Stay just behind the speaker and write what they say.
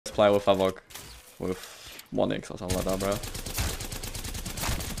Play with Favok with 1x or something like that, bro.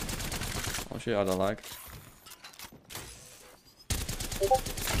 Oh shit, I don't like.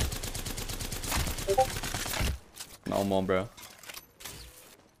 No more, bro.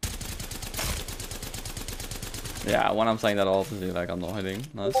 Yeah, when I'm saying that, obviously, like, I'm not hitting.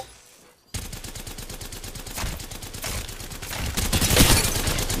 Nice.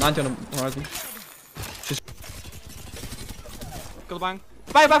 On the horizon. Just go bang.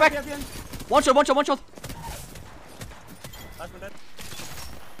 Back. One shot.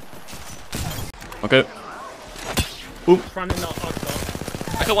 Okay. Boom.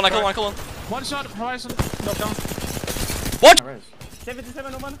 I kill one. One shot, horizon, knock down. What?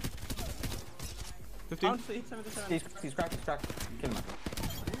 77 on one. 15. He's cracked. Kill him.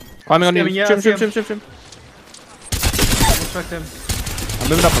 Climbing on you. Trim. Him. I'm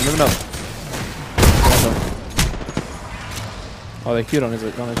moving up. Oh, they queued on his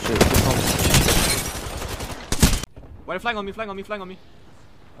shit. Why are you flying on me?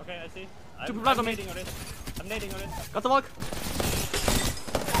 Okay, I see. Two people on me. I'm nading on it. Got the walk.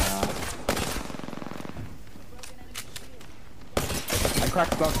 I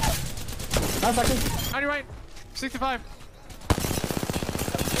cracked block. 9 seconds. On your right. 65.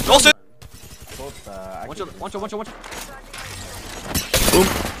 Go sit. One shot. Boom.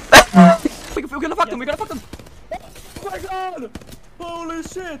 We gotta fuck them. Oh my god! Holy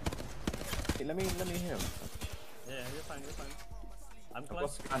shit! Okay, let me hear him. Yeah, you're fine. I'm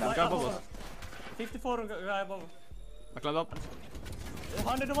close. I'm above. 54 guy above. I climbed up.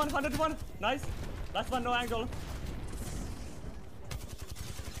 101. Nice. Last one, no angle.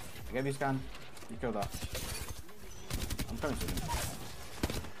 I gave you scan. You killed that. I'm coming to you.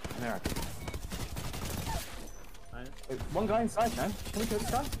 I'm there. Wait, one guy inside, man. Can we kill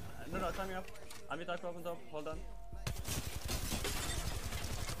this guy? No, climbing up. I'm with Arco on top. Hold on.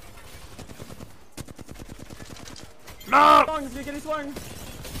 No! He's getting swung.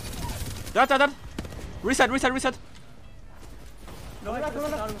 Dead. Reset. No,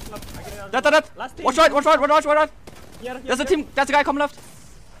 Dead. Watch right. Yeah, There's a team. There's a guy coming left.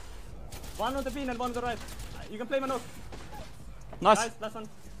 One on the pin and one on the right. You can play Manok. Nice. Last one.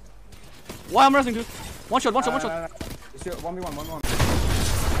 Why I'm resting, dude? One shot. It's your 1v1.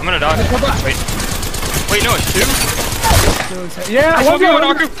 I'm gonna die. Wait, no, it's 2? Yeah, I want you.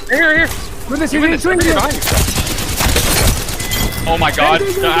 Here. Swing you. Oh my god,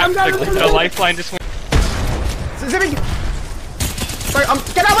 the lifeline just went. Zippy! Sorry,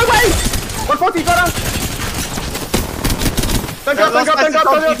 get out of my way! 140, go down! Don't drop!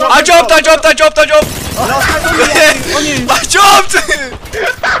 I jumped! I jumped!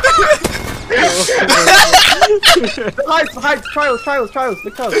 Heights, trials,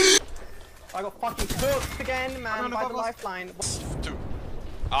 because I got fucking cooked again, man, by the lifeline. 2.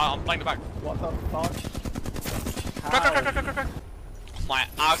 I'm playing the back. What the fuck? Crack. My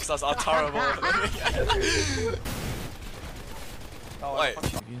access are terrible. Wait.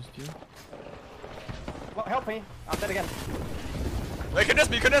 Well, help me. I'm dead again. Wait, can me.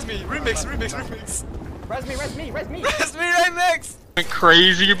 Remix. Res me. Remix.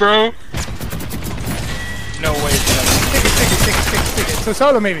 Crazy, bro. No way. stick it. So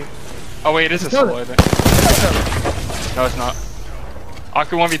solo maybe. Oh wait, it is a solo, I think. No, it's not.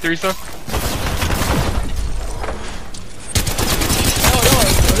 Aku 1v3 stuff.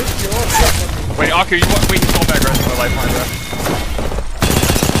 Wait, Aku, you can fall back rest of my lifeline, bro.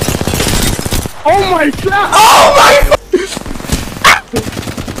 Oh my god! Oh my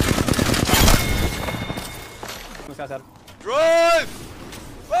god! Drive!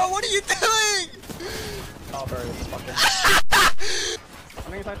 Bro, what are you doing? Oh, bro, this is fucking.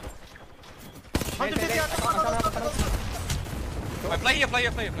 I'm inside. Play here, bro.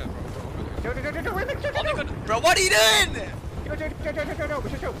 Go. Bro, what are you doing?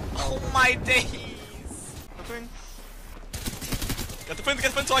 Go. Oh my days. Get the pin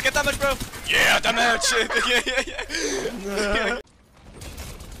so I get damage, bro. Yeah, damage. yeah.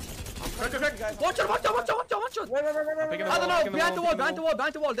 Watch out. Wait. I don't know,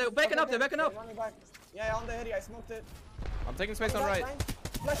 behind the wall. They're backing up. Yeah, on the area, I smoked it. I'm taking space on right.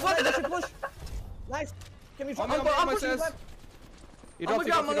 Push. Nice. Can we I'm pushing left. I'm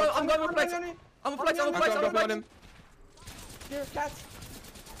going with flex. I'm a flex. Here, cats.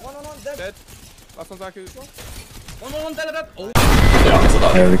 One, dead. Last one's Aku. One, dead. Oh.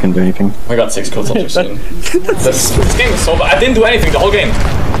 Yeah, we can do anything. I got 6 kills up too soon. This game is so bad. I didn't do anything the whole game.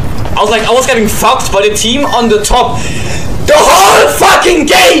 I was getting fucked by the team on the top. The whole fucking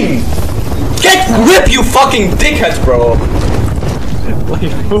game! Get grip, you fucking dickheads, bro!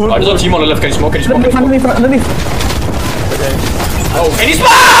 There's a team on the left. Can you smoke? Underneath. Okay. Oh, can you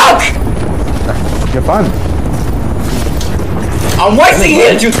smoke? You're fine. I'm wasting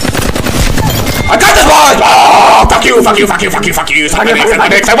hit, dude. I got this one! Oh, fuck you, fuck you, fuck you, fuck you, fuck you. Suck my dick, suck my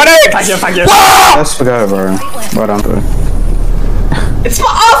dick, suck my dick! Fuck you, fuck you. Let's forget it, bro. Well done, bro. It's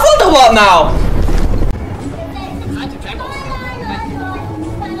my fault or what now?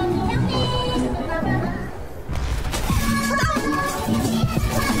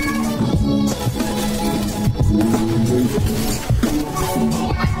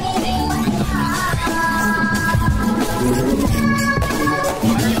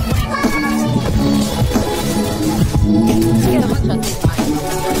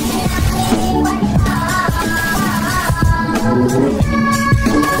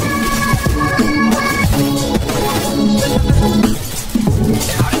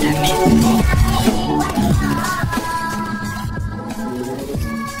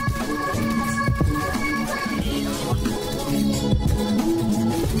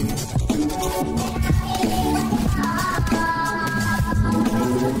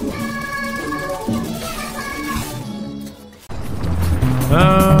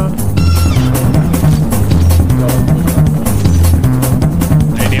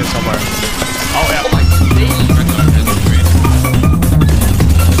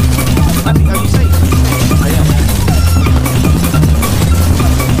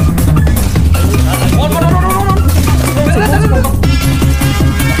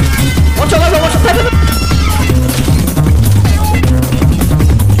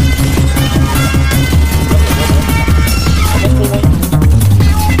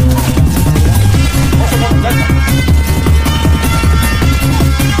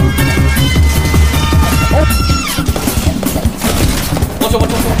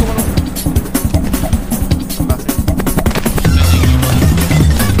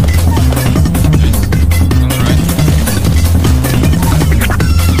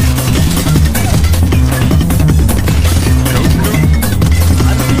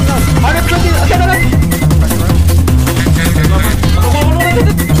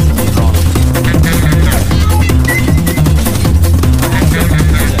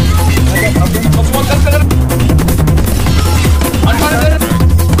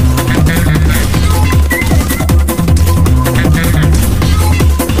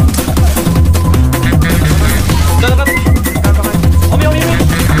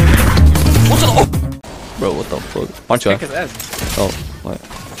 Bro, what the fuck? Punch her. Oh, what?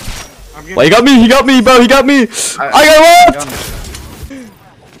 Well, he got me, bro, he got me! I got what?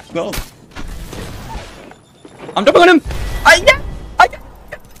 No. I'm jumping on him!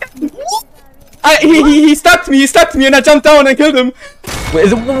 He stuck me, and I jumped down and killed him! Wait,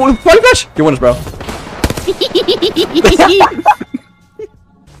 is it body flash? You want us, bro.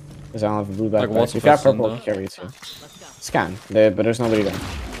 Because I don't have a blue backpack. Like, what's If you have person, purple, though? carry it too. Scan, but there's nobody there.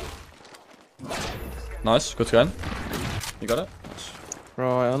 Nice, good scan. You got it?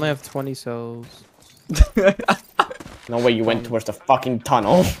 Bro, I only have 20 cells. No way you went towards the fucking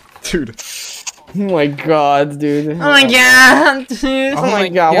tunnel. Dude. Oh my god, dude. Oh my god, dude. Oh my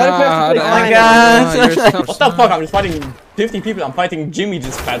god, what if I have to play Oh my final? god. What the fuck? I'm just fighting 50 people. I'm fighting Jimmy,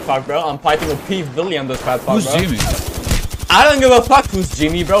 this fat fuck, bro. I'm fighting a P. William, this fat fuck, bro. Who's Jimmy? I don't give a fuck who's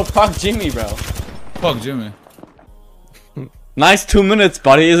Jimmy, bro. Fuck Jimmy, bro. Fuck Jimmy. Nice 2 minutes,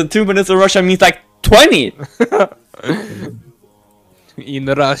 buddy. Is it 2 minutes in Russia means like 20? In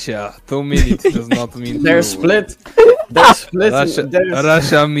Russia, 2 minutes does not mean They're 2. split. They're split.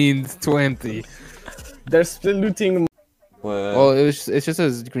 Russia means 20. They're split looting. Well, it's just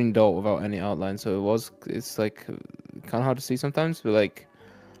a green dot without any outline, so it's like kind of hard to see sometimes. But like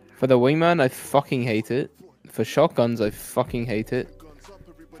for the wingman, I fucking hate it. For shotguns, I fucking hate it.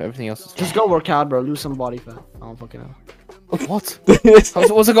 For everything else, it's Just go work out, bro. Lose some body fat. I don't fucking know. what?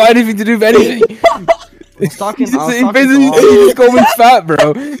 What's it got anything to do with anything? I was talking. He's just going fat,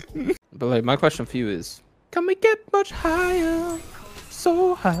 bro. But like, my question for you is, can we get much higher?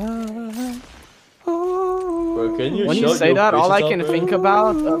 So high. Oh. Bro, can you When you shut say your that, all I bitches can up, think bro?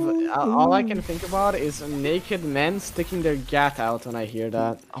 about is naked men sticking their gat out when I hear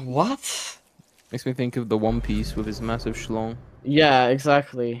that. What? Makes me think of the One Piece with his massive schlong. Yeah,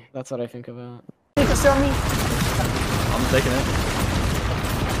 exactly. That's what I think about. You can sell me. I'm taking it.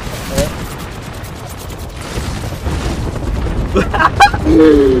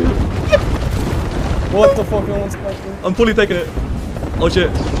 What the fuck? No one's fucking. I'm fully taking it. Oh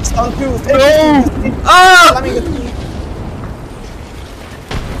shit. Stun two. No! Ah! Let me get.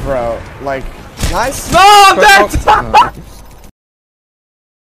 Bro, like, nice. No, I'm dead!